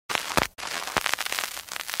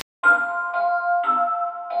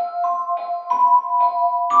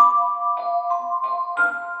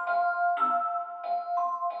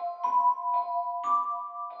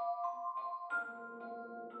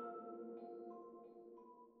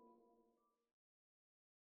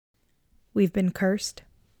We've been cursed.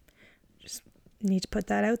 Just need to put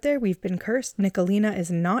that out there. We've been cursed. Nicolina is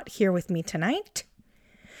not here with me tonight.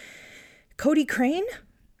 Cody Crane,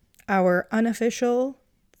 our unofficial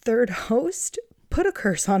third host, put a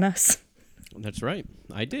curse on us. That's right.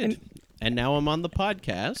 I did. And now I'm on the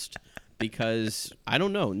podcast because, I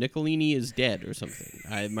don't know, Nicolini is dead or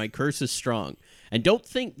something. My curse is strong. And don't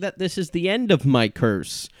think that this is the end of my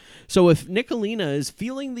curse. So if Nicolina is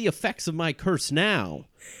feeling the effects of my curse now,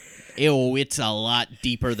 it's a lot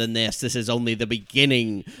deeper than this. This is only the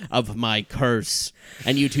beginning of my curse.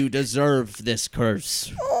 And you two deserve this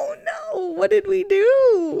curse. Oh, no. What did we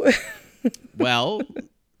do? Well,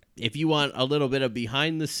 if you want a little bit of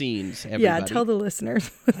behind the scenes, everybody. Yeah, tell the listeners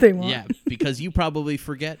what they want. Yeah, because you probably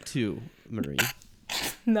forget too, Marie.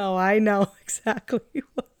 No, I know exactly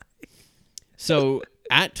why. So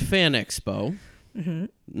at Fan Expo,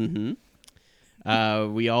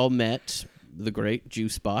 we all met the great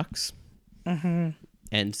Juice Box and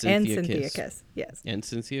Cynthia Kiss. Yes. And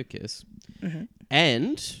Cynthia Kiss.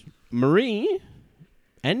 And Marie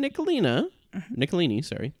and Nicolini,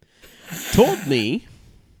 sorry, told me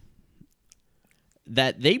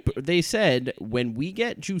that they said when we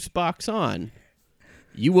get Juice Box on,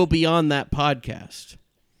 you will be on that podcast.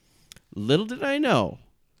 Little did I know.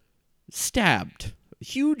 Stabbed.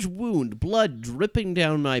 Huge wound, blood dripping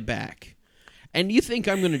down my back. And you think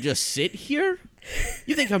I'm going to just sit here?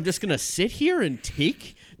 You think I'm just going to sit here and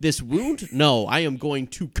take this wound? No, I am going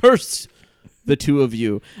to curse the two of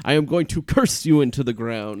you. I am going to curse you into the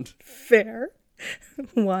ground. Fair.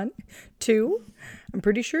 1, 2. I'm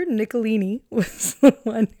pretty sure Nicolini was the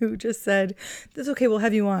one who just said, "That's okay, we'll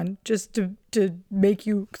have you on," just to make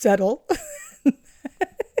you settle.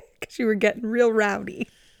 Because you were getting real rowdy.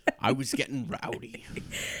 I was getting rowdy.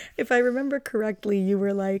 If I remember correctly, you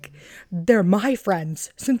were like, "They're my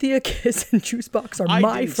friends. Cynthia Kiss and Juice Box are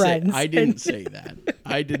my friends." I didn't say that.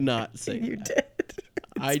 I did not say that. You did.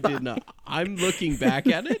 I did not. I'm looking back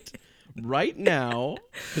at it right now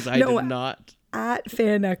because I did not. At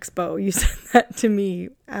Fan Expo, you said that to me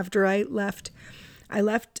after I left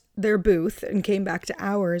their booth and came back to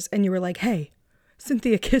ours, and you were like, "Hey,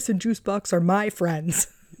 Cynthia Kiss and Juice Box are my friends."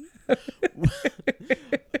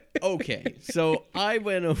 Okay, so I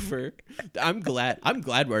went over. I'm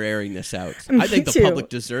glad we're airing this out. Me I think too. the public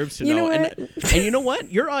deserves to know. And you know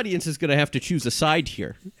what? Your audience is going to have to choose a side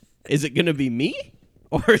here. Is it going to be me?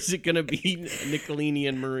 Or is it going to be Nicolini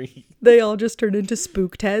and Marie? They all just turned into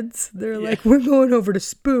spooked heads. They're like, "We're going over to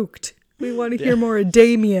Spooked. We want to hear more of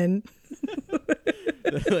Damien."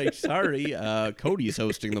 They're like, "Sorry, Cody's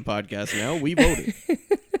hosting the podcast now. We voted."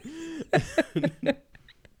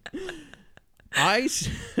 I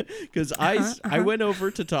went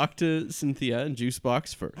over to talk to Cynthia and Juice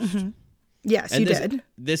Box first. Yes, and you did.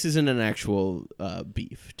 This isn't an actual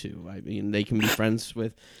beef, too. I mean, they can be friends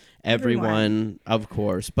with everyone, of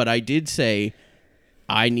course. But I did say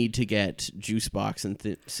I need to get Juice Box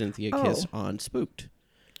and Cynthia Kiss on Spooked.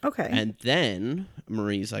 Okay. And then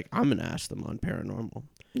Marie's like, "I'm going to ask them on Paranormal."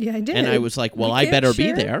 Yeah, I did. And I was like, well, I better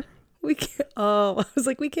be there. We can't. Oh, I was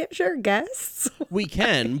like, we can't share guests. We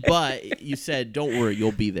can, but you said, don't worry,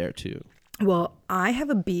 you'll be there too. Well, I have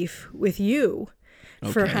a beef with you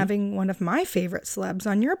for having one of my favorite celebs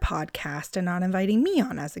on your podcast and not inviting me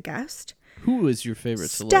on as a guest. Who is your favorite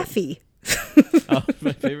celeb? Steffi. Oh,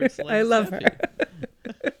 my favorite celeb. I love her.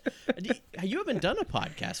 You haven't done a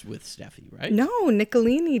podcast with Steffi, right? No,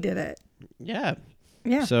 Nicolini did it. Yeah.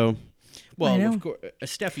 Yeah. So, well, of course,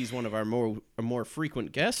 Steffi's one of our more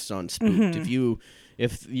frequent guests on Spooked.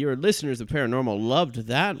 If your listeners of Paranormal loved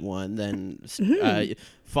that one, then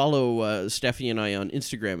follow Steffi and I on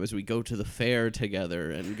Instagram as we go to the fair together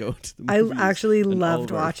and go to the movies. I actually loved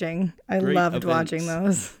watching. I loved watching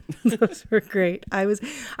those. Those were great. I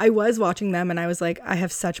was watching them and I was like, I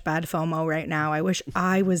have such bad FOMO right now. I wish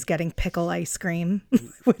I was getting pickle ice cream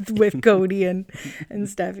with Cody and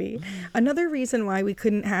Steffi. Another reason why we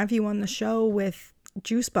couldn't have you on the show with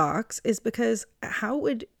Juice Box is because how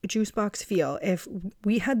would Juice Box feel if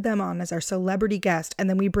we had them on as our celebrity guest and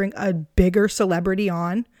then we bring a bigger celebrity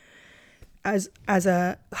on as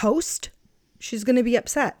a host? She's going to be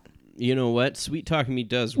upset. You know what? Sweet talking me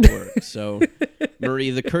does work. So,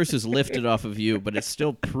 Marie, the curse is lifted off of you, but it's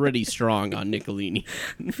still pretty strong on Nicolini.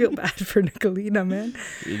 I feel bad for Nicolina, man.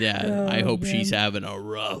 Yeah, I hope she's having a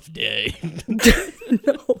rough day.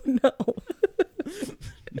 No.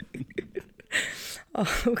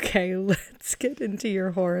 Okay, let's get into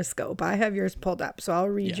your horoscope. I have yours pulled up, so I'll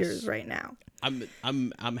read yours right now.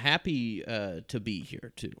 I'm happy to be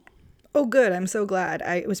here too. Oh, good. I'm so glad.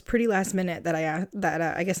 It was pretty last minute that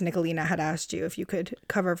I guess Nicolina had asked you if you could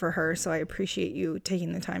cover for her. So I appreciate you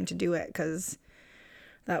taking the time to do it, because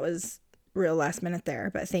that was real last minute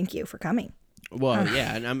there. But thank you for coming. Well,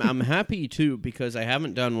 yeah, and I'm happy too, because I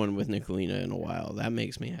haven't done one with Nicolina in a while. That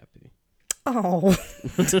makes me happy. Oh.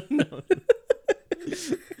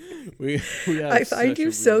 we I find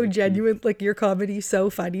you so genuine, like your comedy's so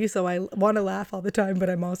funny, so I want to laugh all the time, but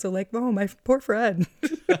I'm also like, oh, my poor friend.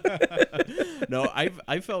 No,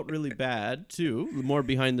 I felt really bad too. More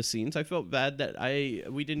behind the scenes, I felt bad that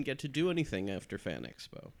we didn't get to do anything after Fan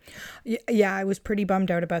Expo. Yeah, I was pretty bummed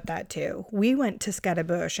out about that too. We went to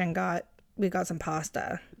Scatterbush and we got some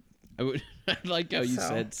pasta. I like how you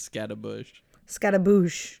said Scatterbush.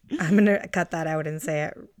 Scatterbush. I'm going to cut that out and say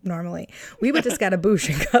it normally. We went to Scatterbush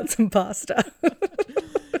and got some pasta.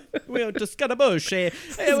 We went to Scatterbush.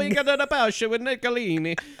 Hey, we got a pasta with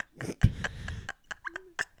Nicolini.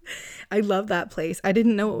 I love that place. I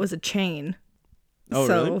didn't know it was a chain. Oh,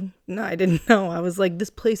 really? No, I didn't know. I was like, this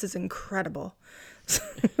place is incredible.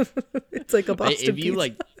 It's like a Boston pizza.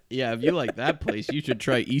 If you like that place, you should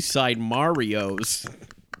try Eastside Mario's.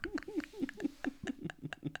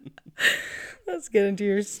 Let's get into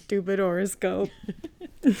your stupid horoscope.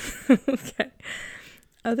 Okay.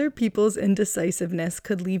 Other people's indecisiveness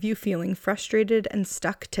could leave you feeling frustrated and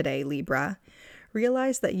stuck today, Libra.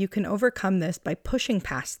 Realize that you can overcome this by pushing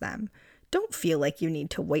past them. Don't feel like you need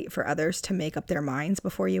to wait for others to make up their minds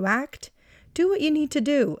before you act. Do what you need to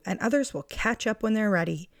do, and others will catch up when they're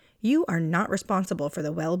ready. You are not responsible for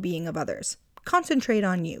the well-being of others. Concentrate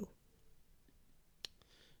on you.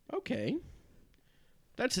 Okay.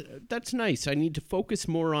 That's nice. I need to focus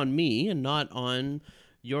more on me and not on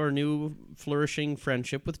your new flourishing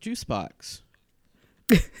friendship with Juicebox.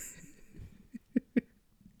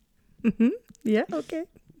 Mm-hmm. Yeah, okay.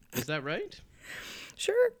 Is that right?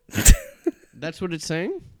 Sure. That's what it's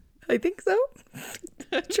saying? I think so.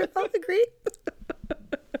 Sure, I'll agree.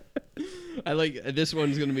 I like this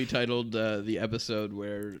one's going to be titled the episode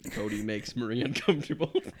where Cody makes Marie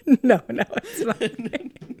uncomfortable. No, it's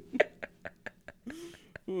fine.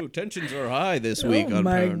 Ooh, tensions are high this week on Paranormal. Oh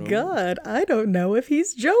my Paranormal. God, I don't know if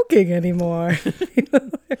he's joking anymore. For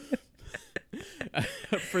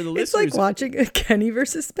the listeners, it's like watching a Kenny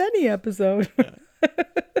versus Spenny episode.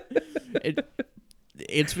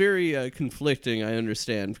 It's very conflicting, I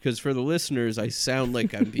understand, because for the listeners, I sound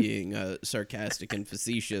like I'm being sarcastic and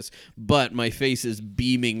facetious, but my face is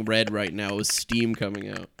beaming red right now with steam coming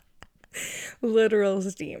out. Literal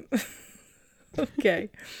steam. Okay.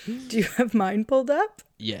 Do you have mine pulled up?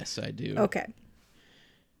 Yes, I do. Okay.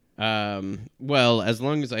 Well, as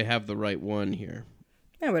long as I have the right one here.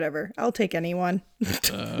 Yeah, whatever. I'll take anyone.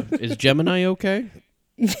 Is Gemini okay?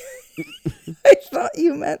 I thought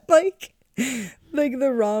you meant like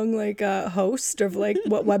the wrong host of like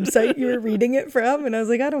what website you were reading it from, and I was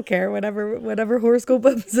like, I don't care, whatever horoscope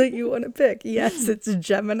website you want to pick. Yes, it's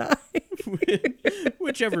Gemini.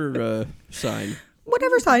 Whichever sign.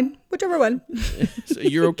 Whatever sign, whichever one. So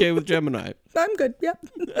you're okay with Gemini? I'm good. Yep.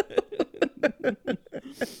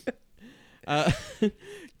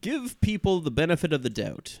 Give people the benefit of the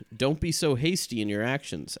doubt. Don't be so hasty in your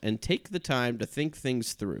actions, and take the time to think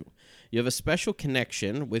things through. You have a special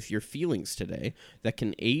connection with your feelings today that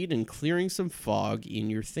can aid in clearing some fog in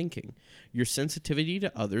your thinking. Your sensitivity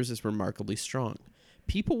to others is remarkably strong.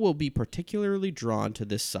 People will be particularly drawn to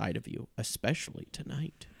this side of you, especially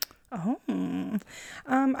tonight. Oh,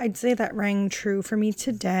 I'd say that rang true for me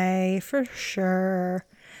today, for sure.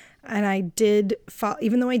 And I did,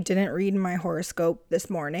 even though I didn't read my horoscope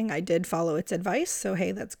this morning, I did follow its advice. So,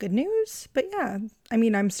 hey, that's good news. But yeah, I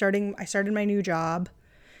mean, I started my new job.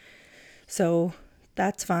 So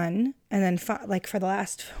that's fun. And then for the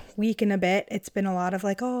last week and a bit, it's been a lot of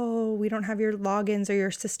like, oh, we don't have your logins or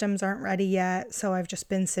your systems aren't ready yet. So I've just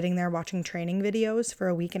been sitting there watching training videos for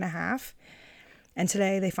a week and a half. And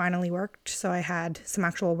today they finally worked. So I had some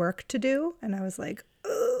actual work to do. And I was like,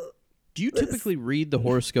 ugh. Do you typically read the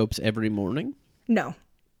horoscopes every morning? No.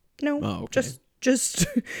 Oh, okay. Just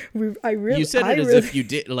You said it as if you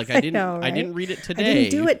did. Like I didn't read it today. I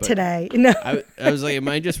didn't do it today. No. I was like, am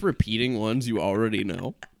I just repeating ones you already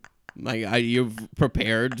know? Like you've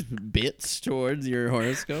prepared bits towards your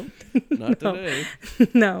horoscope? Not today.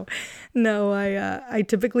 No. I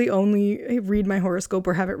typically only read my horoscope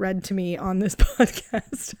or have it read to me on this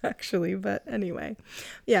podcast, actually. But anyway,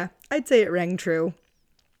 yeah, I'd say it rang true.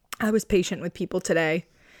 I was patient with people today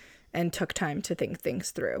and took time to think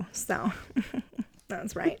things through. So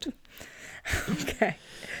that's right. Okay.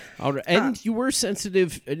 All right. And you were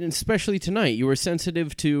sensitive, and especially tonight. You were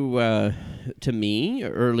sensitive to me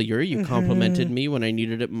earlier. You complimented me when I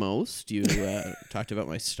needed it most. You talked about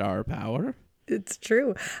my star power. It's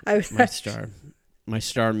true. I was my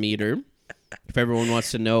star meter. If everyone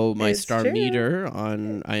wants to know my star true. meter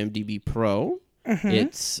on IMDb Pro,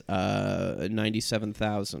 it's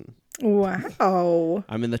 97,000. Wow.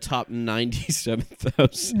 I'm in the top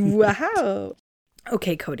 97,000. Wow.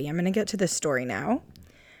 Okay, Cody, I'm going to get to this story now.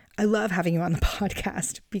 I love having you on the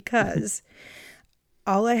podcast because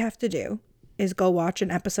all I have to do is go watch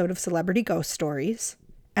an episode of Celebrity Ghost Stories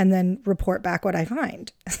and then report back what I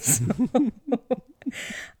find. So,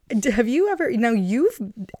 have you ever, now you've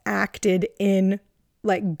acted in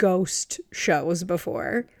like ghost shows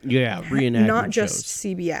before. Yeah, reenactment Not just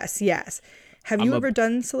shows. CBS, yes. Have you ever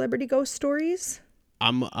done Celebrity Ghost Stories?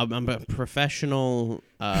 I'm a professional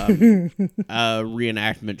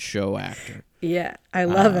reenactment show actor. Yeah, I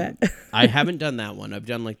love it. I haven't done that one. I've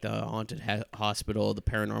done like the Haunted Hospital, the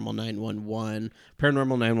Paranormal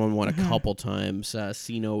 911 a couple times,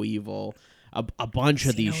 See No Evil, a bunch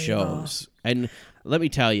of these shows. And let me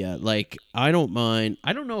tell you, like, I don't mind.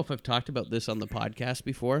 I don't know if I've talked about this on the podcast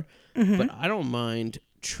before, but I don't mind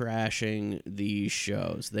trashing these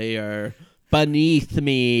shows. They are beneath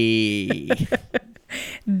me.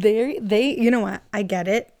 They you know what? I get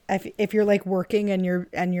it. If you're like working and you're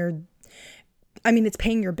I mean, it's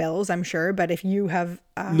paying your bills, I'm sure, but if you have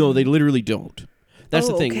no, they literally don't. That's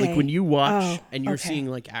the thing. okay. Like when you watch and you're seeing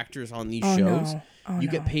like actors on these shows, you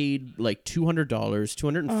get paid like $200,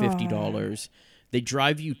 $250. They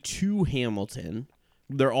drive you to Hamilton.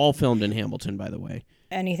 They're all filmed in Hamilton, by the way.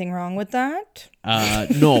 Anything wrong with that?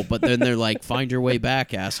 No, but then they're like, find your way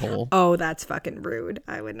back, asshole. Oh, that's fucking rude.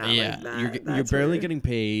 I would not like that. You're barely getting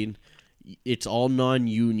paid. It's all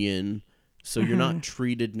non-union, so you're not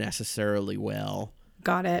treated necessarily well.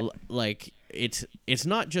 Got it. Like it's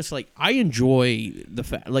not just like I enjoy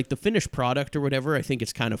like the finished product or whatever. I think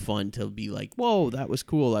it's kind of fun to be like, whoa, that was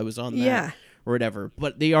cool. I was on that or whatever.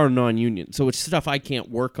 But they are non-union, so it's stuff I can't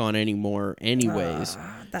work on anymore, anyways.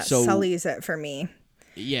 That sullies it for me.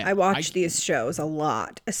 Yeah, I watch these shows a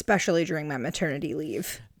lot, especially during my maternity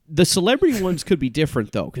leave. The celebrity ones could be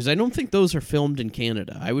different, though, because I don't think those are filmed in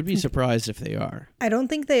Canada. I would be surprised if they are. I don't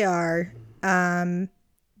think they are,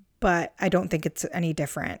 but I don't think it's any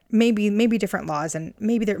different. Maybe different laws, and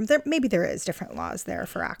maybe there is different laws there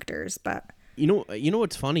for actors. But you know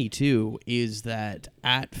what's funny too is that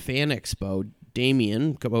at Fan Expo,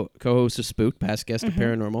 Damien, co-host of Spook, past guest of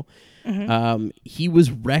Paranormal, he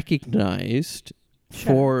was recognized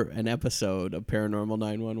for an episode of Paranormal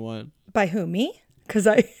 911. By who, me? Because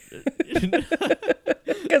I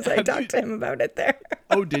talked to him about it there.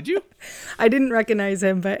 Oh, did you? I didn't recognize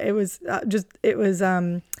him, but it was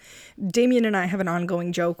Damien and I have an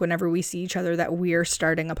ongoing joke whenever we see each other that we're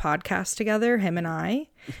starting a podcast together, him and I.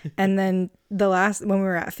 And then when we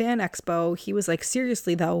were at Fan Expo, he was like,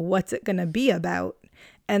 seriously though, what's it going to be about?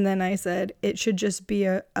 And then I said, it should just be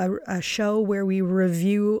a show where we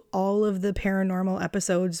review all of the paranormal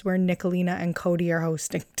episodes where Nicolina and Cody are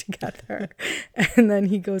hosting together. And then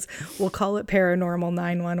he goes, we'll call it Paranormal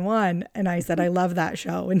 911. And I said, I love that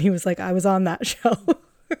show. And he was like, I was on that show.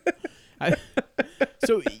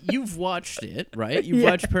 So you've watched it, right? You've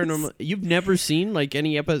watched Paranormal. You've never seen like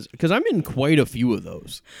any episodes? Because I'm in quite a few of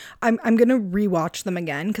those. I'm going to rewatch them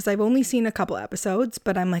again because I've only seen a couple episodes,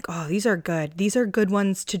 but I'm like, oh, these are good. These are good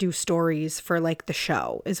ones to do stories for like the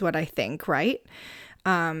show is what I think, right?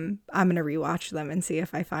 I'm going to rewatch them and see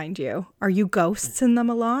if I find you. Are you ghosts in them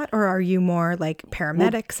a lot, or are you more like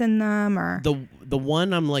paramedics in them, or the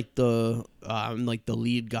one I'm like the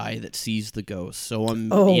lead guy that sees the ghost. So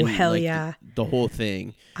I'm in hell like, yeah, the whole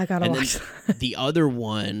thing. I got to watch the other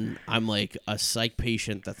one, I'm like a psych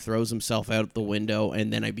patient that throws himself out the window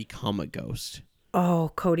and then I become a ghost.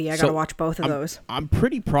 Oh, Cody, I got to watch both of those. I'm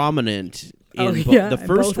pretty prominent in the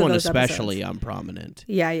first one especially. Episodes. I'm prominent.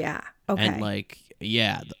 Yeah. Okay. And like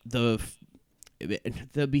the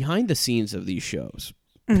behind the scenes of these shows.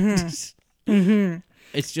 It's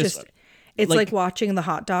just it's like watching the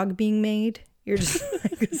hot dog being made. You're just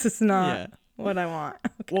like, this is not what I want.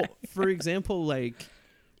 Okay. Well, for example, like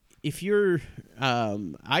if you're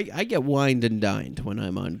I get wined and dined when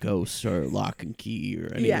I'm on Ghosts or Lock and Key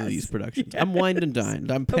or any of these productions. I'm wined and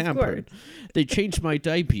dined. I'm pampered. They changed my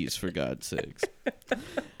diapers, for God's sakes.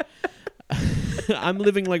 I'm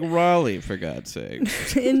living like Raleigh, for God's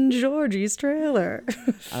sakes. In Georgie's trailer.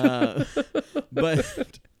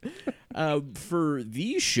 But for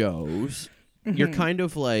these shows, you're kind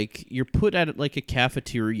of like, you're put at like a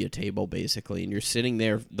cafeteria table, basically, and you're sitting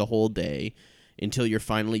there the whole day until you're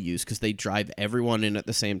finally used, because they drive everyone in at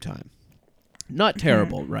the same time. Not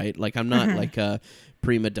terrible, right? Like, I'm not like a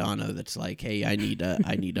prima donna that's like, hey, I need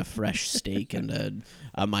a fresh steak and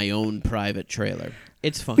my own private trailer.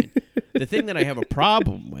 It's fine. The thing that I have a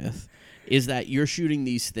problem with is that you're shooting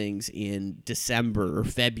these things in December or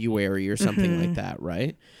February or something like that,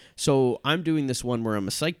 right? So I'm doing this one where I'm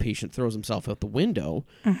a psych patient, throws himself out the window,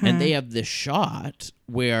 and they have this shot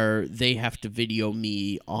where they have to video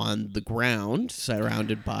me on the ground,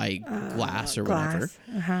 surrounded by glass or whatever.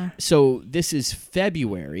 So this is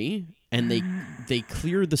February, and they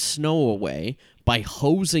clear the snow away by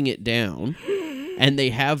hosing it down, and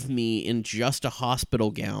they have me in just a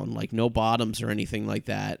hospital gown, like no bottoms or anything like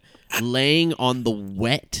that, laying on the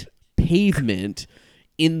wet pavement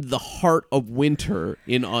in the heart of winter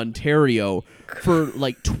in Ontario for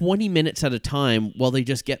like 20 minutes at a time while they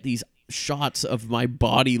just get these shots of my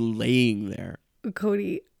body laying there.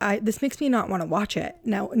 Cody, this makes me not want to watch it.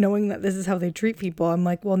 Now, knowing that this is how they treat people, I'm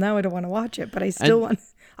like, well, now I don't want to watch it, but I still want.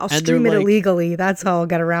 I'll stream it illegally. That's how I'll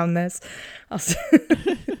get around this.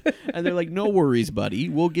 And they're like, no worries, buddy.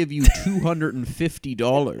 We'll give you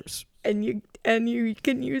 $250. And you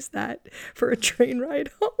can use that for a train ride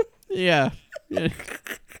home. Yeah.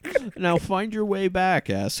 Now find your way back,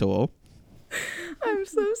 asshole. I'm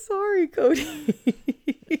so sorry, Cody.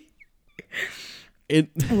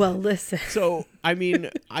 Well, listen. So, I mean,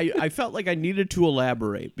 I felt like I needed to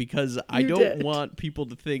elaborate because I don't want people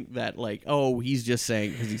to think that, like, oh, he's just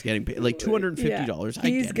saying because he's getting paid. Like, $250, I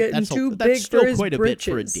get it. That's still quite a bit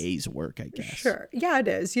for a day's work, I guess. Sure. Yeah, it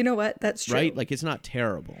is. You know what? That's true. Right? Like, it's not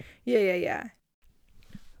terrible. Yeah.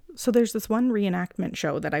 So there's this one reenactment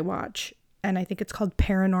show that I watch, and I think it's called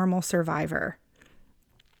Paranormal Survivor.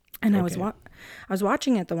 And I was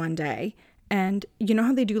watching it the one day, and you know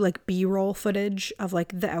how they do like B-roll footage of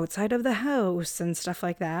like the outside of the house and stuff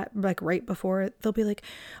like that? Like right before it, they'll be like,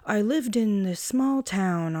 I lived in this small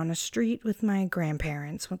town on a street with my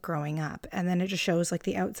grandparents growing up. And then it just shows like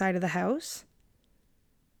the outside of the house.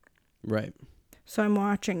 Right. So I'm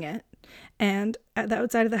watching it, and the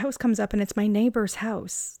outside of the house comes up, and it's my neighbor's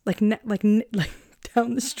house, like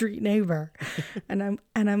down the street neighbor. and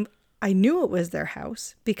I knew it was their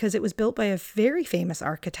house because it was built by a very famous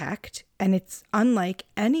architect, and it's unlike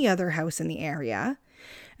any other house in the area.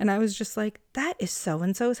 And I was just like, that is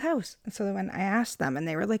so-and-so's house. And so when I asked them, and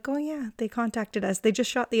they were like, oh yeah, they contacted us. They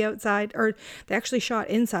just shot the outside, or they actually shot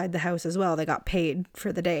inside the house as well. They got paid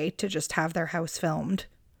for the day to just have their house filmed.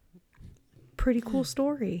 Pretty cool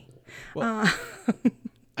story. Well,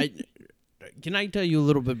 can I tell you a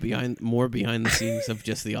little bit more behind the scenes of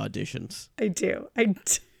just the auditions? I do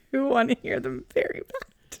want to hear them very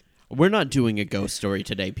bad. We're not doing a ghost story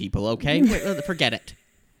today, people, okay? Forget it.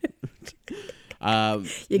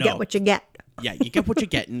 You get what you get. Yeah, you get what you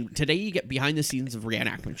get. And today you get behind the scenes of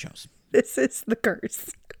reenactment shows. This is the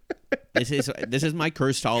curse. This is my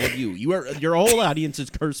curse to all of you. Your whole audience is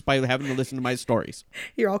cursed by having to listen to my stories.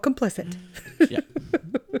 You're all complicit. Yeah.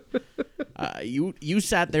 You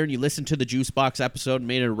sat there and you listened to the Juice Box episode and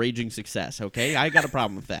made it a raging success, okay? I got a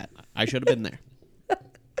problem with that. I should have been there.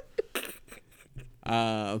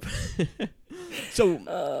 So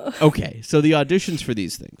the auditions for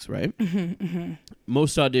these things, right?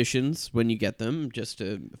 Most auditions, when you get them, just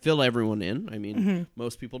to fill everyone in, I mean,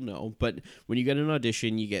 most people know, but when you get an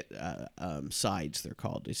audition, you get sides, they're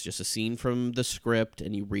called. It's just a scene from the script,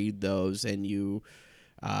 and you read those, and you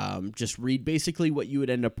just read basically what you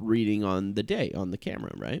would end up reading on the day, on the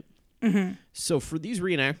camera, right? So for these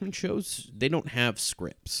reenactment shows, they don't have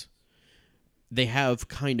scripts. They have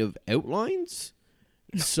kind of outlines.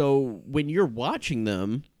 So when you're watching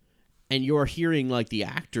them and you're hearing like the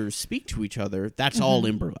actors speak to each other, that's all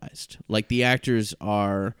improvised. Like the actors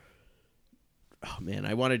are, oh man,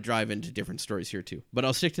 I want to drive into different stories here too, but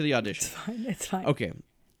I'll stick to the audition. It's fine. Okay.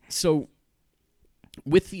 So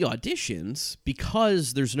with the auditions,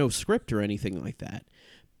 because there's no script or anything like that,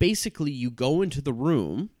 basically you go into the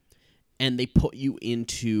room and they put you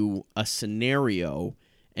into a scenario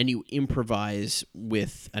and you improvise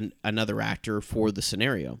with another actor for the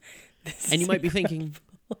scenario. And you might be thinking,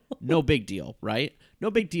 no big deal, right? No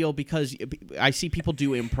big deal, because I see people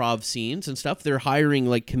do improv scenes and stuff. They're hiring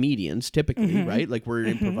like comedians typically, right? Like we're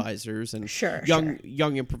improvisers and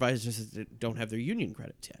young improvisers that don't have their union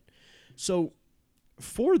credits yet. So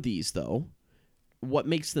for these, though, what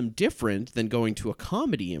makes them different than going to a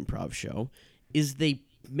comedy improv show is they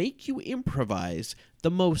make you improvise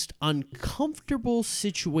the most uncomfortable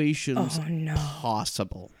situations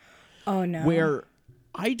possible. Oh, no. Where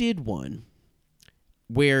I did one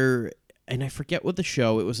where, and I forget what the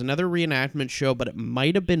show, it was another reenactment show, but it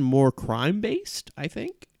might have been more crime-based, I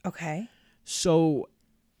think. Okay. So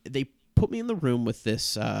they put me in the room with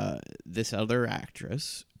this this other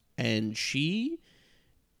actress, and she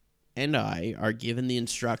and I are given the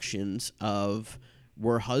instructions of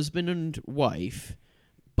we're husband and wife,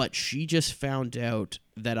 but she just found out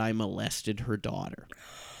that I molested her daughter.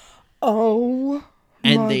 Oh,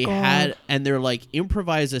 and my they God. and they're like,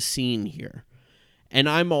 improvise a scene here, and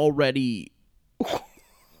I'm already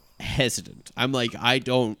hesitant. I'm like, I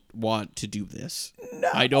don't want to do this. No.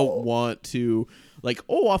 I don't want to, like,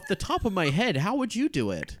 oh, off the top of my head, how would you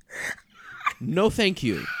do it? No, thank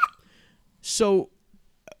you. So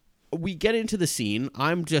we get into the scene.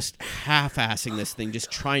 I'm just half-assing this thing, just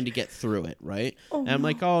trying to get through it, right? And I'm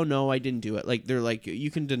like, oh, no, I didn't do it. Like, they're like, you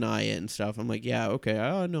can deny it and stuff. I'm like, yeah, okay.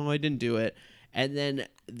 Oh, no, I didn't do it. And then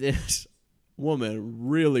this woman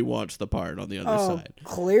really wants the part on the other side.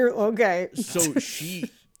 Clear. Okay. So she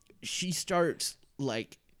starts,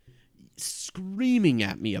 like, screaming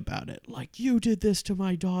at me about it. Like, you did this to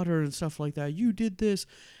my daughter and stuff like that. You did this.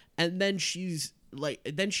 And then she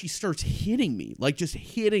starts hitting me, like just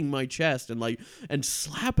hitting my chest and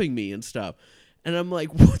slapping me and stuff. And I'm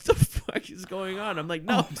like, what the fuck is going on? I'm like,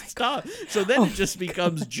 no, stop. God. So then it just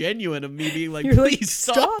becomes genuine of me being like, please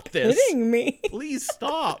stop this. Hitting me. Please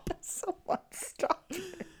stop. Someone stop.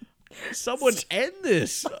 Someone end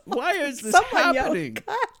this. Why is this happening?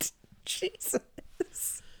 Cut. Jesus.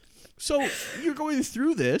 So you're going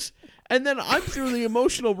through this, and then I'm through the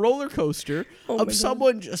emotional roller coaster of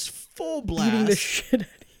someone just full blast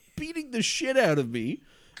beating the shit out of me,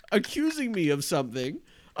 accusing me of something,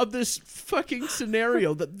 of this fucking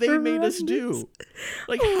scenario that they made us do.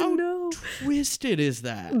 Like, how twisted is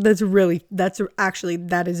that?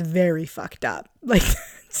 That is very fucked up. Like,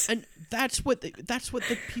 and that's what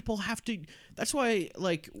the people have to. That's why,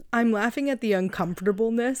 like, I'm laughing at the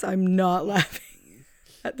uncomfortableness. I'm not laughing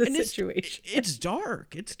at the situation. It's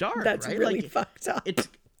dark. It's dark. That's right? really like, fucked up.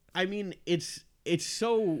 It's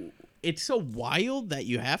so wild that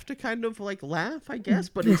you have to kind of like laugh, I guess,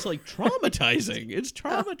 but it's like traumatizing. It's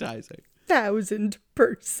traumatizing.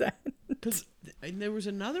 1,000%. And there was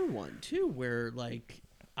another one too where like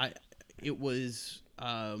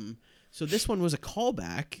so this one was a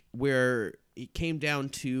callback where it came down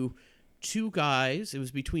to two guys. It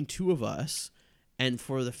was between two of us. And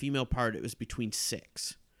for the female part, it was between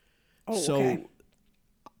 6. Oh, so okay.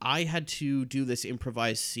 I had to do this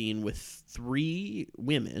improvised scene with 3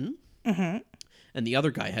 women, and the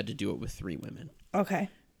other guy had to do it with 3 women. Okay.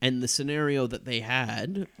 And the scenario that they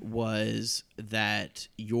had was that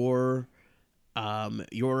you're doing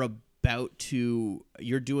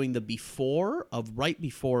the before of right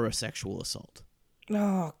before a sexual assault.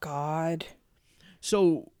 Oh God.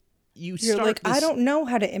 So you're like, I don't know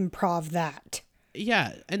how to improv that.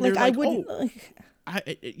 Yeah, and like, they're like, I wouldn't.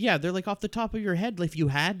 They're like, off the top of your head, if you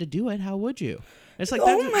had to do it, how would you? It's like,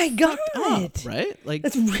 oh my God, up, right? Like,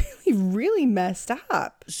 that's really, really messed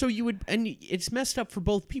up. So you would, and it's messed up for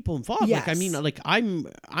both people involved. Yes. Like, I mean, like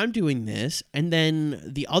I'm doing this, and then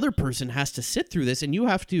the other person has to sit through this, and you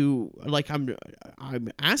have to, like, I'm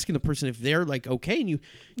asking the person if they're like okay, and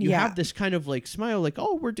you have this kind of like smile, like,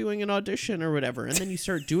 oh, we're doing an audition or whatever, and then you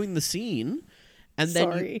start doing the scene. And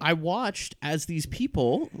then I watched as these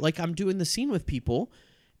people, like I'm doing the scene with people,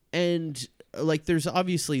 and like there's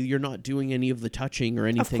obviously you're not doing any of the touching or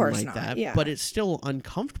anything like that, but it's still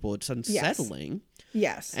uncomfortable. It's unsettling.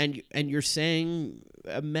 Yes. And you're saying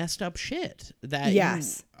messed up shit that you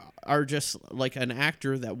are just like an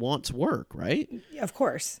actor that wants work, right? Of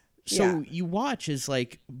course. So you watch as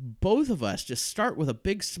like both of us just start with a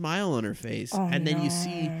big smile on her face, and then you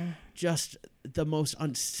see just the most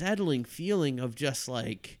unsettling feeling of just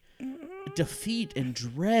like defeat and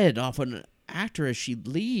dread off an actor as she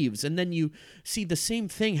leaves, and then you see the same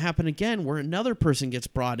thing happen again where another person gets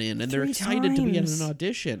brought in and they're excited to be in an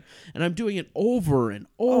audition, and I'm doing it over and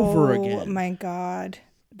over again. Oh my God.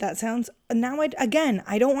 That sounds now. I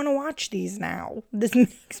don't want to watch these now. This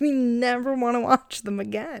makes me never want to watch them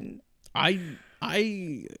again.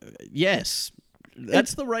 Yes,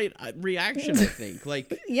 that's the right reaction. I think.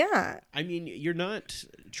 Like, yeah. I mean, you're not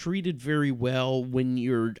treated very well when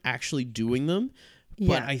you're actually doing them.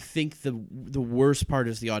 But I think the worst part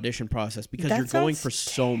is the audition process because you're going for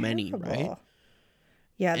so many, right?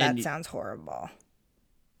 Yeah, that sounds horrible.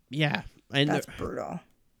 Yeah, and that's brutal.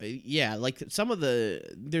 Yeah, like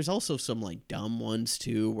there's also some like dumb ones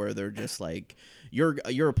too, where they're just like, you're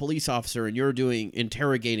a police officer and you're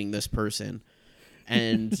interrogating this person,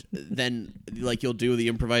 And then like you'll do the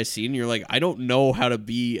improvised scene and you're like, I don't know how to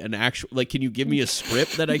be an actual, like, can you give me a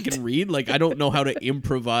script that I can read? Like, I don't know how to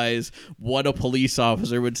improvise what a police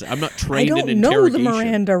officer would say. I'm not trained in interrogation. I don't know the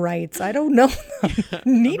Miranda rights. I don't know them.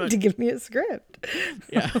 You need to give me a script.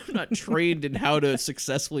 Yeah, I'm not trained in how to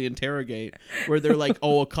successfully interrogate, where they're like,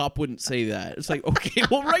 oh, a cop wouldn't say that. It's like, okay,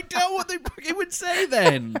 well, write down what they would say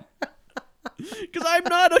then. Because I'm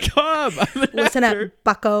not a cop. I'm an Listen actor. up,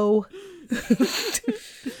 bucko.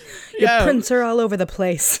 Your prints are all over the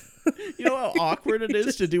place. You know how awkward it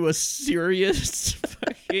is to do a serious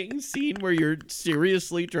fucking scene where you're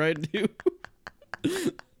seriously trying to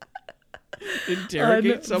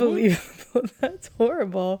interrogate someone? Unbelievable. That's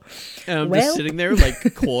horrible. And I'm just sitting there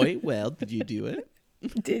like coy. Well, did you do it?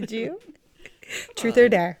 Did you? Truth or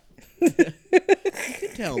dare?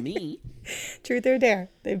 Tell me. Truth or dare?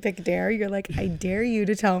 They pick dare. You're like, I dare you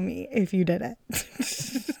to tell me if you did it.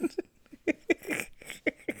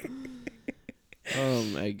 Oh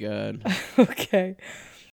my god. Okay.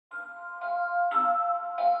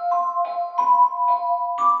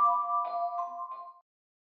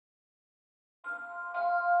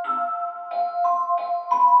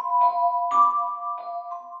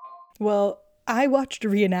 Well, I watched a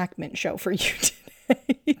reenactment show for you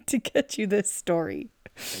today to get you this story.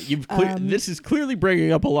 This is clearly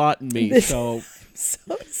bringing up a lot in me. So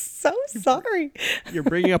sorry. You're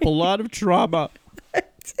bringing up a lot of trauma.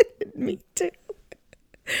 Me too.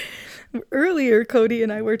 Earlier, Cody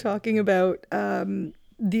and I were talking about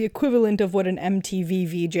the equivalent of what an MTV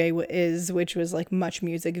VJ is, which was like Much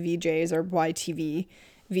Music VJs or YTV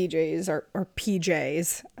VJs or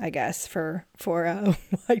PJs, I guess, for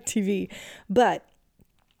YTV. But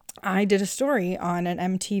I did a story on an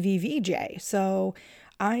MTV VJ. So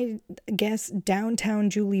I guess Downtown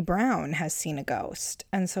Julie Brown has seen a ghost.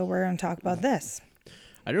 And so we're going to talk about this.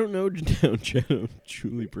 I don't know Downtown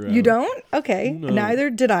Julie Brown. You don't? Okay. No.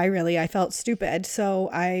 Neither did I really. I felt stupid.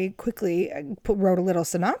 So I quickly wrote a little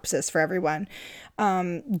synopsis for everyone.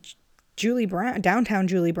 Julie Brown, Downtown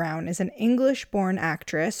Julie Brown, is an English-born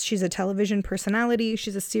actress. She's a television personality.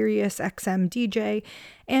 She's a Sirius XM DJ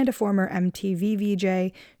and a former MTV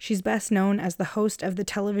VJ. She's best known as the host of the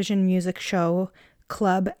television music show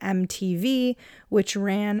Club MTV, which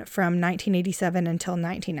ran from 1987 until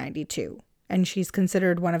 1992. And she's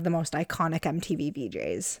considered one of the most iconic MTV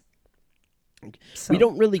VJs. So, we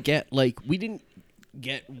don't really get, we didn't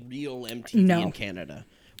get real MTV in Canada.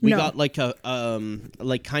 We got like a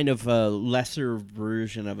kind of a lesser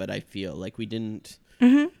version of it. I feel like we didn't.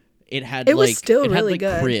 Mm-hmm. It was still really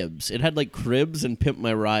good. Cribs. It had like Cribs and Pimp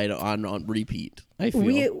My Ride on repeat. I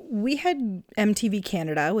feel we had MTV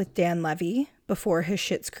Canada with Dan Levy before his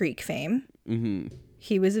Schitt's Creek fame. Mm-hmm.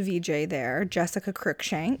 He was a VJ there. Jessica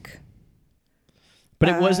Cruikshank. But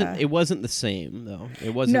it wasn't the same though.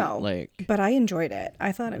 It wasn't but I enjoyed it.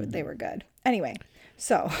 I thought they were good. Anyway,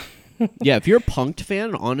 so. Yeah, if you're a Punk'd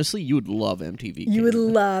fan, honestly, you would love MTV Canada. You would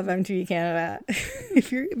love MTV Canada.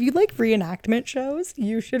 If you like reenactment shows,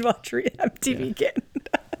 you should watch MTV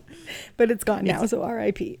Canada. But it's gone now, so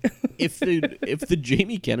R.I.P. If the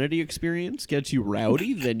Jamie Kennedy Experience gets you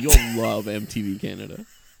rowdy, then you'll love MTV Canada.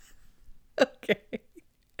 Okay.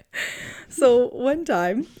 So one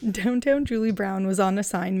time, Downtown Julie Brown was on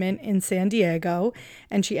assignment in San Diego,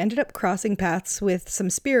 and she ended up crossing paths with some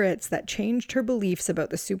spirits that changed her beliefs about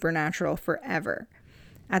the supernatural forever.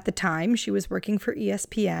 At the time, she was working for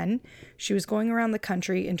ESPN. She was going around the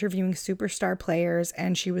country interviewing superstar players,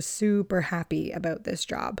 and she was super happy about this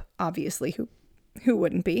job. Obviously, who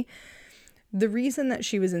wouldn't be? The reason that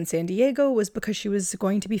she was in San Diego was because she was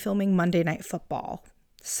going to be filming Monday Night Football.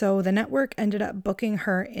 So the network ended up booking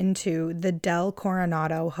her into the Del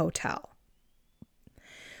Coronado Hotel.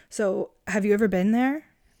 So have you ever been there?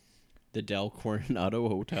 The Del Coronado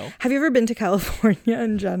Hotel? Have you ever been to California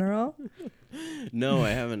in general? No, I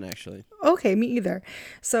haven't actually. Okay, me either.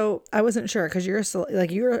 So I wasn't sure because you're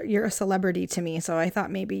a celebrity to me. So I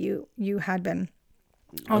thought maybe you had been.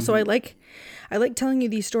 Also, I like telling you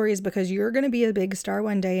these stories because you're going to be a big star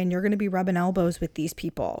one day and you're going to be rubbing elbows with these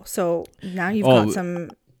people. So now you've got some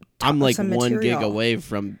I'm like some 1 material. gig away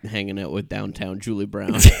from hanging out with Downtown Julie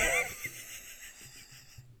Brown.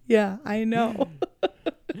 Yeah, I know.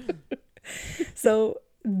 So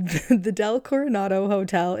the Del Coronado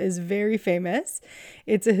Hotel is very famous.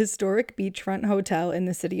 It's a historic beachfront hotel in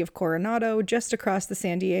the city of Coronado, just across the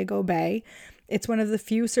San Diego Bay. It's one of the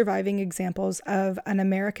few surviving examples of an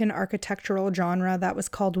American architectural genre that was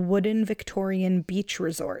called Wooden Victorian Beach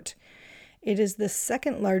Resort. It is the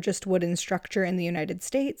second largest wooden structure in the United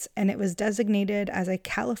States, and it was designated as a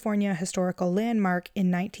California Historical Landmark in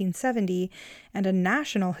 1970 and a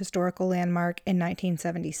National Historical Landmark in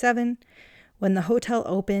 1977. When the hotel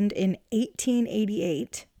opened in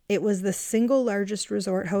 1888, it was the single largest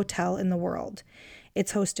resort hotel in the world.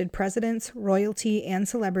 It's hosted presidents, royalty, and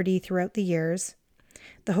celebrity throughout the years.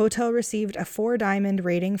 The hotel received a 4-diamond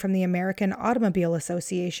rating from the American Automobile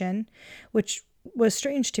Association, which was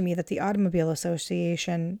strange to me that the Automobile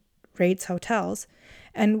Association rates hotels,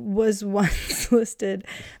 and was once listed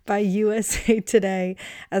by USA Today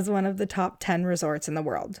as one of the top 10 resorts in the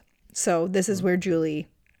world. So this is where they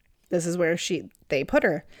put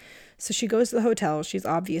her. So she goes to the hotel. She's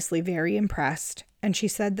obviously very impressed. And she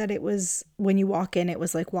said that it was, when you walk in, it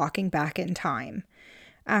was like walking back in time.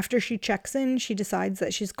 After she checks in, she decides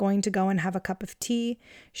that she's going to go and have a cup of tea.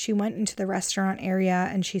 She went into the restaurant area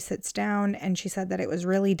and she sits down, and she said that it was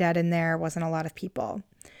really dead in there, wasn't a lot of people.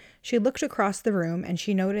 She looked across the room and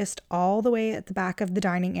she noticed all the way at the back of the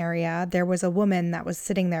dining area, there was a woman that was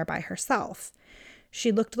sitting there by herself.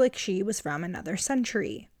 She looked like she was from another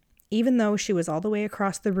century. Even though she was all the way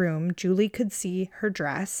across the room, Julie could see her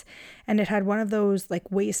dress, and it had one of those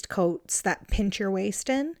like waistcoats that pinch your waist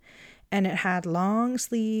in. And it had long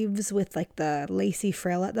sleeves with like the lacy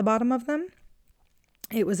frill at the bottom of them.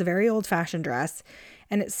 It was a very old-fashioned dress,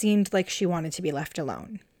 and it seemed like she wanted to be left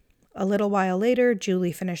alone. A little while later,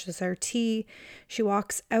 Julie finishes her tea. She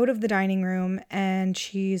walks out of the dining room, and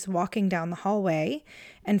she's walking down the hallway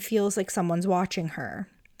and feels like someone's watching her.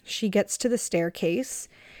 She gets to the staircase,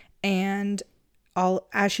 and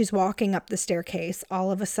as she's walking up the staircase,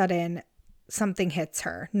 all of a sudden, something hits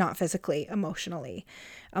her, not physically, emotionally.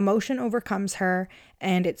 Emotion overcomes her,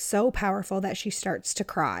 and it's so powerful that she starts to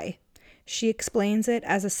cry. She explains it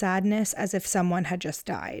as a sadness, as if someone had just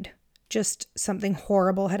died. Just something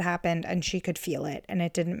horrible had happened, and she could feel it, and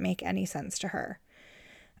it didn't make any sense to her.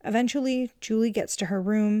 Eventually, Julie gets to her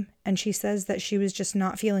room, and she says that she was just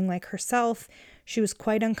not feeling like herself. She was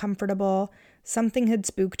quite uncomfortable. Something had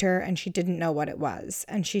spooked her, and she didn't know what it was.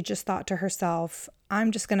 And she just thought to herself,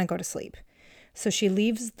 I'm just going to go to sleep. So she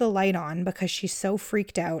leaves the light on because she's so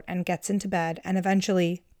freaked out, and gets into bed and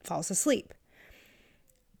eventually falls asleep.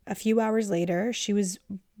 A few hours later, she was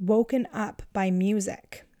woken up by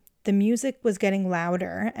music. The music was getting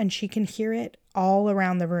louder, and she can hear it all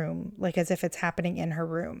around the room, like as if it's happening in her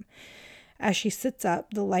room. As she sits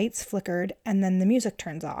up, the lights flickered, and then the music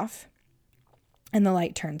turns off, and the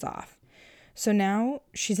light turns off. So now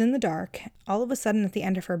she's in the dark. All of a sudden, at the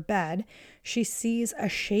end of her bed, she sees a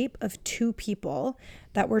shape of 2 people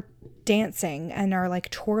that were dancing and are like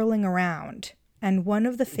twirling around. And one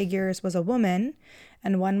of the figures was a woman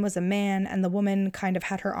and one was a man. And the woman kind of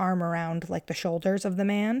had her arm around like the shoulders of the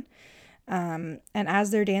man. And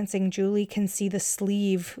as they're dancing, Julie can see the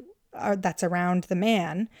sleeve that's around the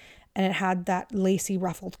man. And it had that lacy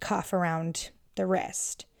ruffled cuff around the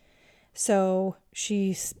wrist. So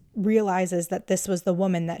she realizes that this was the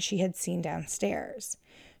woman that she had seen downstairs.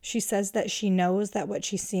 She says that she knows that what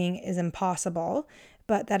she's seeing is impossible,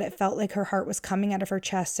 but that it felt like her heart was coming out of her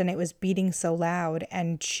chest and it was beating so loud,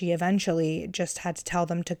 and she eventually just had to tell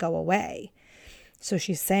them to go away. So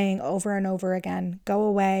she's saying over and over again, go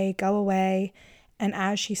away, go away. And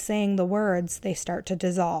as she's saying the words, they start to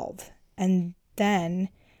dissolve. And then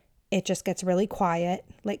it just gets really quiet,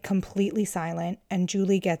 like completely silent, and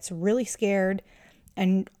Julie gets really scared,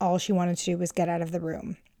 and all she wanted to do was get out of the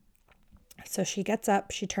room. So she gets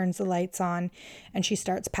up, she turns the lights on, and she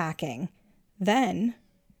starts packing. Then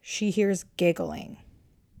she hears giggling.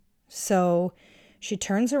 So she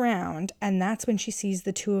turns around, and that's when she sees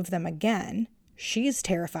the 2 of them again. She's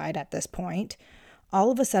terrified at this point. All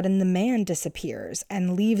of a sudden, the man disappears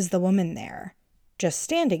and leaves the woman there, just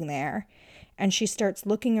standing there. And she starts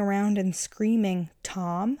looking around and screaming,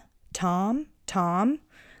 Tom, Tom, Tom,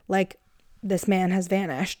 like this man has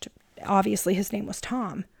vanished. Obviously, his name was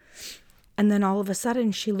Tom. And then all of a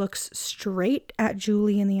sudden, she looks straight at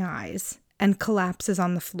Julie in the eyes and collapses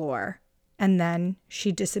on the floor. And then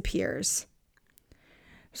she disappears.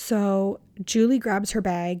 So Julie grabs her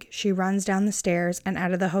bag. She runs down the stairs and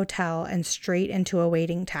out of the hotel and straight into a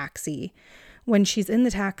waiting taxi. When she's in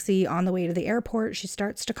the taxi on the way to the airport, she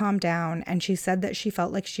starts to calm down, and she said that she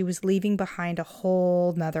felt like she was leaving behind a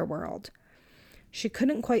whole nother world. She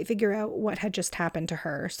couldn't quite figure out what had just happened to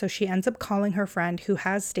her, so she ends up calling her friend who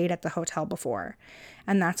has stayed at the hotel before.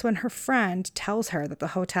 And that's when her friend tells her that the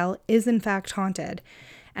hotel is in fact haunted,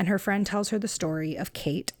 and her friend tells her the story of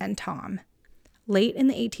Kate and Tom. Late in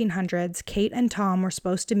the 1800s, Kate and Tom were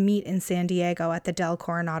supposed to meet in San Diego at the Del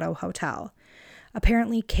Coronado Hotel.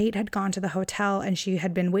 Apparently, Kate had gone to the hotel and she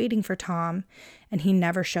had been waiting for Tom, and he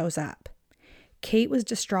never shows up. Kate was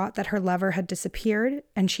distraught that her lover had disappeared,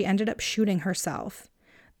 and she ended up shooting herself.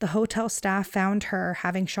 The hotel staff found her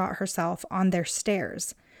having shot herself on their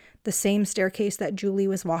stairs, the same staircase that Julie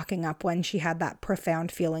was walking up when she had that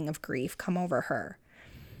profound feeling of grief come over her.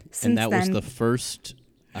 And that was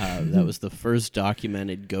the first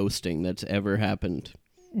documented ghosting that's ever happened.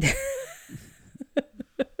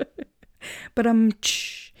 But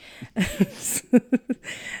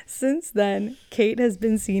since then, Kate has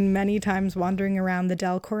been seen many times wandering around the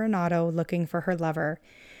Del Coronado looking for her lover.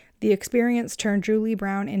 The experience turned Julie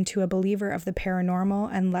Brown into a believer of the paranormal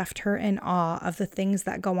and left her in awe of the things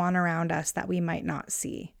that go on around us that we might not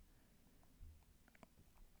see.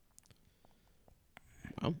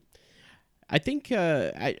 Well, I think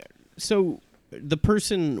so the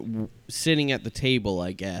person sitting at the table,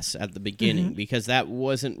 I guess, at the beginning, because that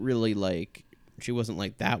wasn't really like, she wasn't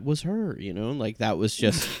like, that was her, you know? Like, that was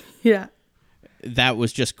just... Yeah. That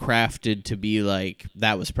was just crafted to be like,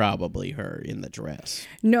 that was probably her in the dress.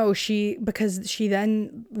 No, because she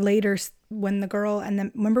then later, when the girl, and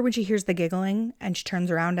then remember when she hears the giggling and she turns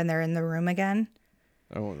around and they're in the room again?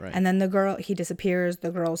 Oh, right. And then the girl, he disappears,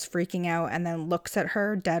 the girl's freaking out and then looks at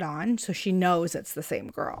her dead on. So she knows it's the same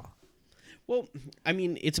girl. Well, I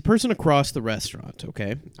mean, it's a person across the restaurant,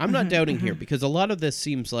 okay? I'm not doubting here, because a lot of this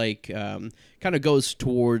seems like kind of goes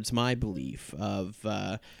towards my belief of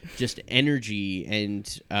just energy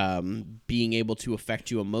and being able to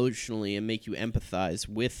affect you emotionally and make you empathize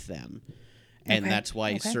with them. And that's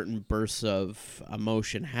why certain bursts of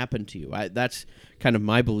emotion happen to you. That's kind of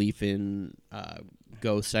my belief in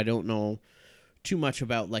ghosts. I don't know too much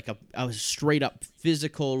about like a straight up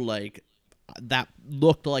physical, like, that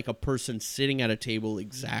looked like a person sitting at a table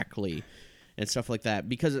exactly and stuff like that.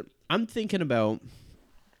 Because I'm thinking about,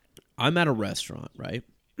 I'm at a restaurant, right?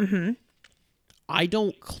 Mm-hmm. I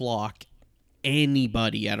don't clock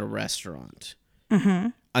anybody at a restaurant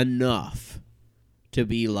enough to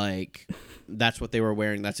be like, that's what they were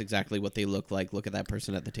wearing. That's exactly what they look like. Look at that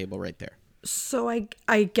person at the table right there. So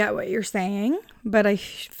I get what you're saying, but I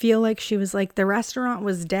feel like she was like, the restaurant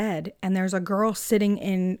was dead and there's a girl sitting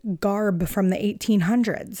in garb from the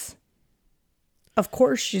 1800s. Of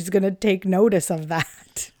course she's going to take notice of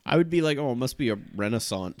that. I would be like, oh, it must be a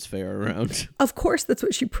Renaissance fair around. Of course, that's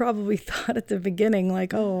what she probably thought at the beginning.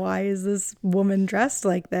 Like, oh, why is this woman dressed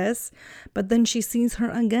like this? But then she sees her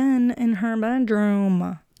again in her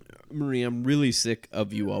bedroom. Marie, I'm really sick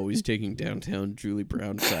of you always taking downtown Julie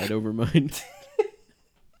Brown's side over mine.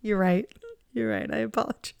 You're right. I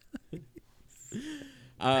apologize.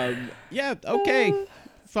 Yeah, okay.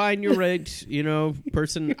 Fine, you're right. You know,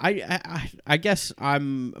 person. I guess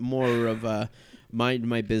I'm more of a mind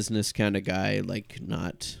my business kind of guy, like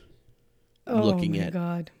not looking at. Oh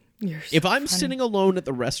my God. If I'm sitting alone at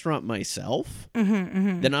the restaurant myself,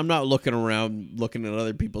 then I'm not looking around looking at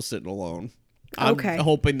other people sitting alone. I'm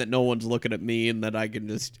hoping that no one's looking at me and that I can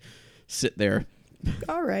just sit there.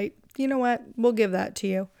 All right. You know what? We'll give that to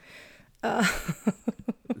you.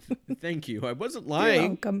 Thank you. I wasn't lying. You're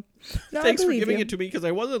welcome. No, Thanks for giving it to me, because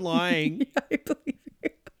I wasn't lying. Yeah, I believe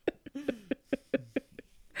you.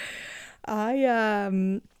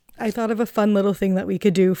 I thought of a fun little thing that we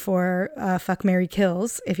could do for Fuck, Marry,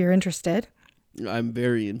 Kills, if you're interested. I'm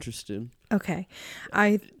very interested. Okay.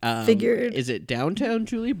 I figured... Is it downtown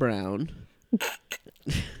Julie Brown?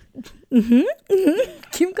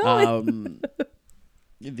 Keep going.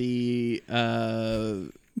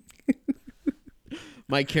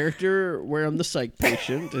 My character where I'm the psych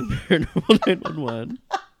patient in Paranormal 911,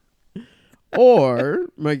 or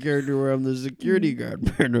my character where I'm the security guard in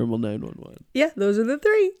Paranormal 911. Yeah, those are the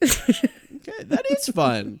three. Okay, that is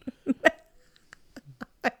fun.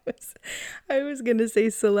 I was gonna say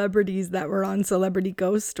celebrities that were on Celebrity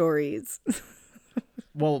Ghost Stories.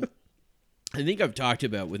 Well, I think I've talked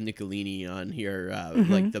about with Nicolini on here,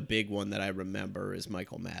 like the big one that I remember is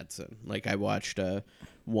Michael Madsen. Like I watched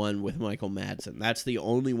one with Michael Madsen. That's the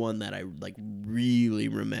only one that I like really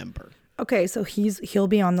remember. Okay, so he'll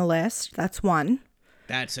be on the list. That's one.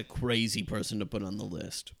 That's a crazy person to put on the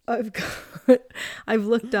list. I've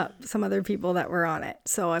looked up some other people that were on it,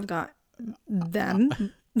 so I've got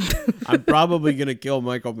them. I'm probably gonna kill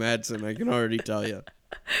Michael Madsen. I can already tell you.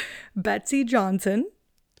 Betsy Johnson.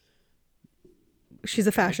 She's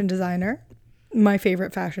a fashion designer. My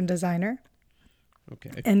favorite fashion designer.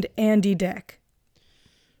 Okay. And Andy Dick.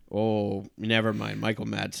 Oh, never mind. Michael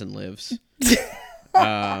Madsen lives.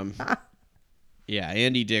 Yeah,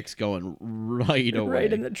 Andy Dick's going right away.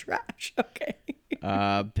 Right in the trash. Okay.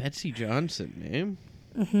 Betsy Johnson, man.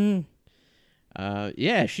 Mm-hmm.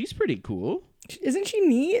 Yeah, she's pretty cool. Isn't she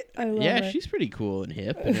neat? I love her. She's pretty cool and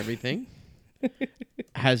hip and everything.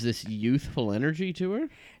 Has this youthful energy to her.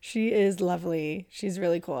 She is lovely. She's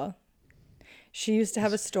really cool. She used to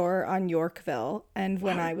have a store on Yorkville, and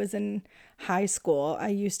when I was in high school, I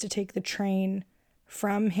used to take the train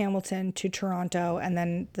from Hamilton to Toronto and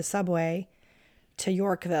then the subway to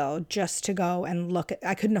Yorkville just to go and look at.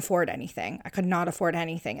 I couldn't afford anything. I could not afford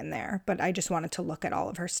anything in there, but I just wanted to look at all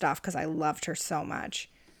of her stuff because I loved her so much.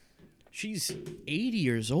 She's 80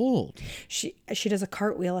 years old. She does a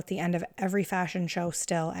cartwheel at the end of every fashion show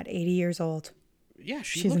still at 80 years old. Yeah,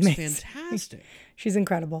 she's She's looks amazing. fantastic. She's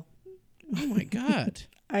incredible. Oh my God.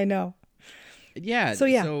 I know. Yeah.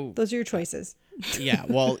 So those are your choices. Yeah,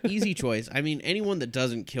 well, easy choice. I mean, anyone that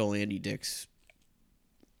doesn't kill Andy Dick's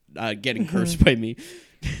getting cursed by me.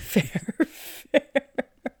 Fair.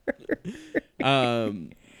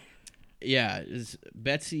 Yeah, is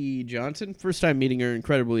Betsy Johnson. First time meeting her,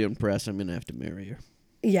 incredibly impressed. I'm gonna have to marry her.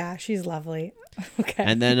 Yeah, she's lovely. Okay.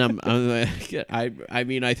 And then I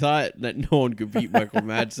mean, I thought that no one could beat Michael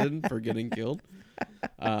Madsen for getting killed,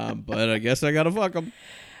 but I guess I gotta fuck him.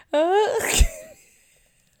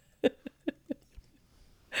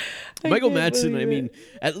 Michael Madsen, I mean,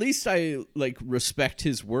 at least I respect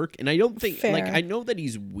his work, and I don't think Fair. I know that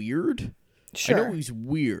he's weird. Sure. I know he's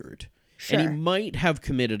weird, Sure. and he might have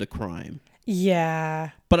committed a crime. Yeah.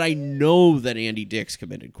 But I know that Andy Dick's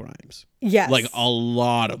committed crimes. Yes. Like a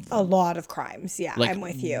lot of them. A lot of crimes. Yeah, Like, I'm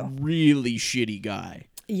with you. Really shitty guy.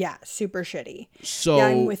 Yeah, super shitty. So yeah,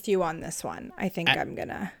 I'm with you on this one. I think I'm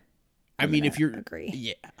gonna. I mean, if you're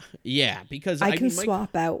agree, yeah, because I can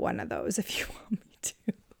swap out one of those if you want me to.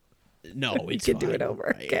 No, it's can fine. do it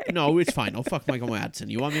over. Okay. No, it's fine. I'll fuck Michael Madsen.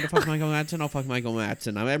 You want me to fuck Michael Madsen? I'll fuck Michael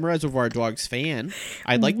Madsen. I'm a Reservoir Dogs fan.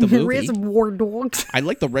 I like the movie. Reservoir Dogs. I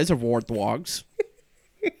like the Reservoir Dogs.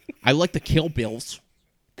 I like the Kill Bills.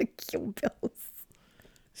 The Kill Bills.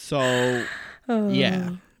 So, yeah.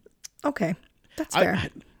 Okay, that's fair.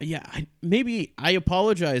 Maybe I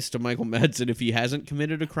apologize to Michael Madsen if he hasn't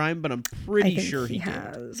committed a crime, but I'm pretty sure he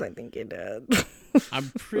has. did. I think he did.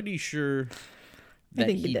 I'm pretty sure that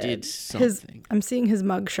he did something. I'm seeing his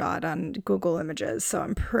mugshot on Google Images, so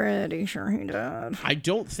I'm pretty sure he did. I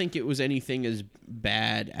don't think it was anything as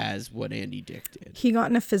bad as what Andy Dick did. He got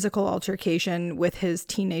in a physical altercation with his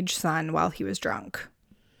teenage son while he was drunk.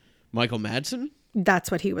 Michael Madsen? That's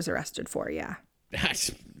what he was arrested for, yeah.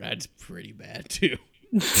 That's pretty bad, too.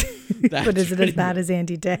 But is it as bad as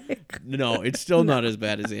Andy Dick? No, it's still not as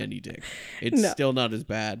bad as Andy Dick. It's still not as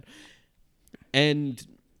bad. And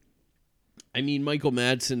I mean, Michael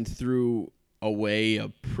Madsen threw away a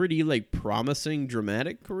pretty promising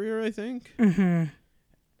dramatic career, I think. Mm-hmm.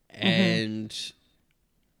 And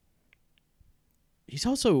he's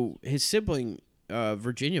also his sibling,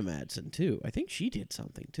 Virginia Madsen, too. I think she did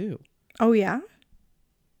something too. Oh yeah?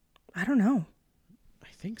 I don't know. I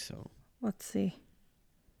think so. Let's see.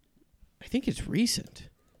 I think it's recent.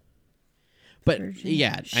 But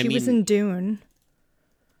yeah, she was in Dune.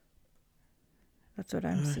 That's what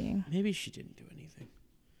I'm seeing. Maybe she didn't do anything.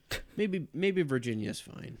 Maybe Virginia's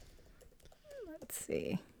fine. Let's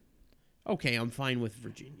see. Okay, I'm fine with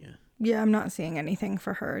Virginia. Yeah, I'm not seeing anything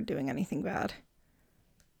for her doing anything bad.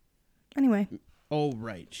 Anyway. Oh,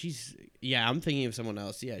 right. I'm thinking of someone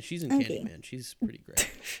else. Yeah, she's in Candyman. She's pretty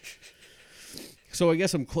great. So I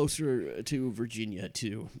guess I'm closer to Virginia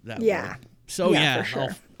too. Way. So for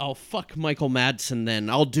sure. I'll fuck Michael Madsen then.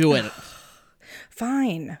 I'll do it.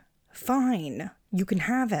 Fine. You can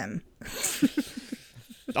have him.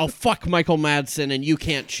 I'll fuck Michael Madsen and you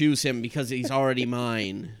can't choose him because he's already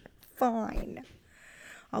mine. Fine.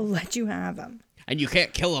 I'll let you have him. And you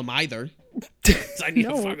can't kill him either. I need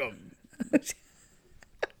to fuck him.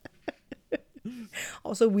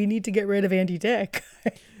 Also, we need to get rid of Andy Dick.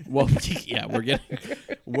 Well, yeah,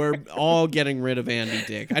 we're all getting rid of Andy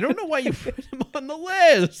Dick. I don't know why you put him on the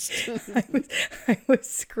list. I was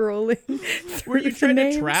scrolling. Were you trying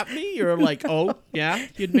to trap me? You're like, oh yeah,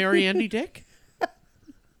 you'd marry Andy Dick?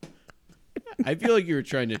 I feel like you were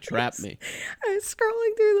trying to trap me. I was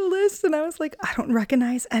scrolling through the list and I was like, I don't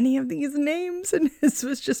recognize any of these names, and this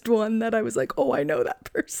was just one that I was like, oh, I know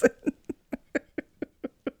that person.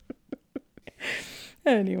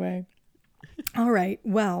 Anyway. All right.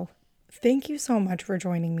 Well, thank you so much for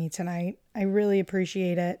joining me tonight. I really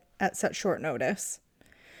appreciate it at such short notice.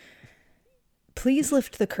 Please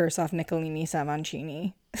lift the curse off Nicolini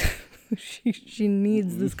Savancini. She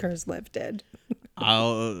needs this curse lifted.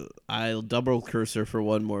 I'll double curse her for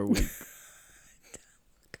one more week.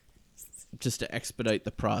 Just to expedite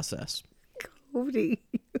the process. Cody.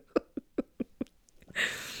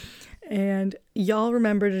 And y'all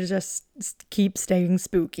remember to just keep staying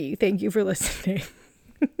spooky. Thank you for listening.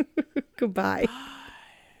 Goodbye.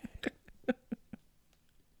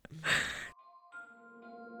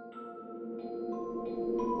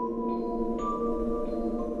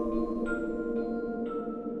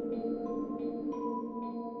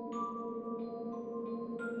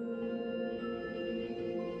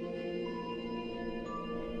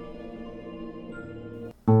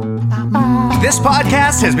 This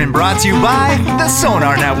podcast has been brought to you by the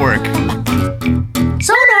Sonar Network.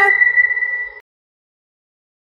 Sonar!